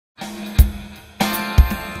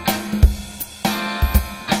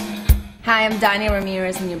Hi, I'm Dania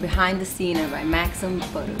Ramirez and you're behind the scene at my Maxim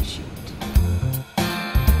photo shoot.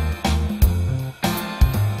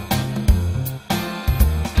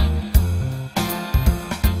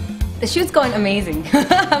 The shoot's going amazing.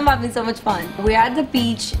 I'm having so much fun. We're at the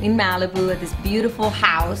beach in Malibu at this beautiful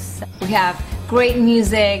house. We have great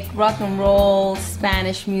music, rock and roll,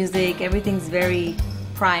 Spanish music. Everything's very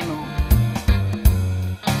primal.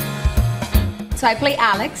 So I play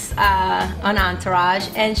Alex on Entourage,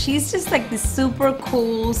 and she's just like this super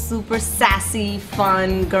cool, super sassy,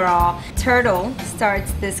 fun girl. Turtle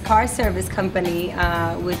starts this car service company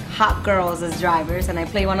with hot girls as drivers, and I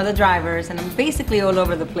play one of the drivers, and I'm basically all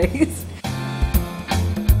over the place.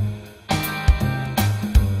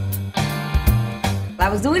 I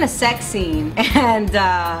was doing a sex scene, and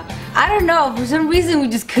I don't know, for some reason we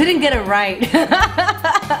just couldn't get it right.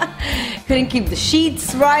 Couldn't keep the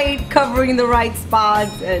sheets right, covering the right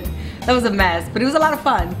spots, and that was a mess, but it was a lot of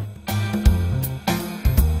fun.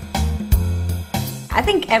 I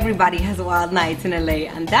think everybody has wild nights in LA,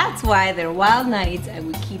 and that's why they're wild nights and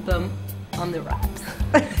we keep them on the wraps.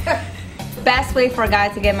 Best way for a guy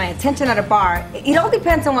to get my attention at a bar, it all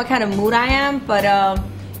depends on what kind of mood I am, but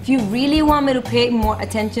if you really want me to pay more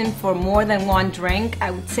attention for more than one drink, I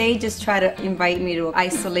would say just try to invite me to an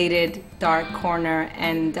isolated, dark corner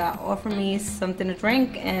and offer me something to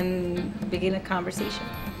drink and begin a conversation.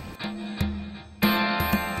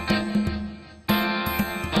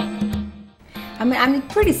 I mean, I'm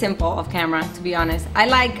pretty simple off camera, to be honest. I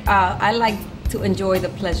like to enjoy the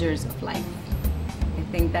pleasures of life. I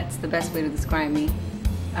think that's the best way to describe me.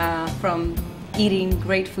 From eating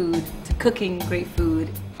great food, to cooking great food,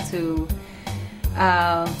 to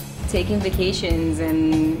taking vacations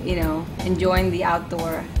and, you know, enjoying the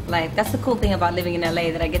outdoor life. That's the cool thing about living in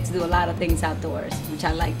LA, that I get to do a lot of things outdoors, which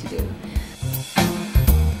I like to do.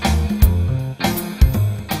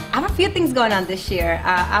 I have a few things going on this year.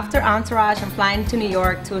 After Entourage, I'm flying to New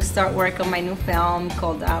York to start work on my new film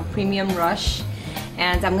called Premium Rush,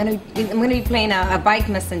 and I'm gonna be playing a bike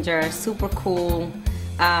messenger, super cool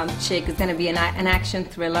chick. It's gonna be an action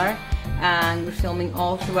thriller, and we're filming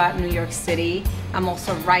all throughout New York City. I'm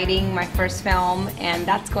also writing my first film, and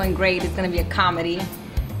that's going great. It's gonna be a comedy,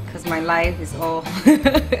 because my life is all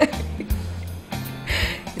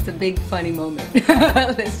it's a big funny moment.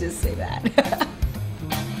 Let's just say that.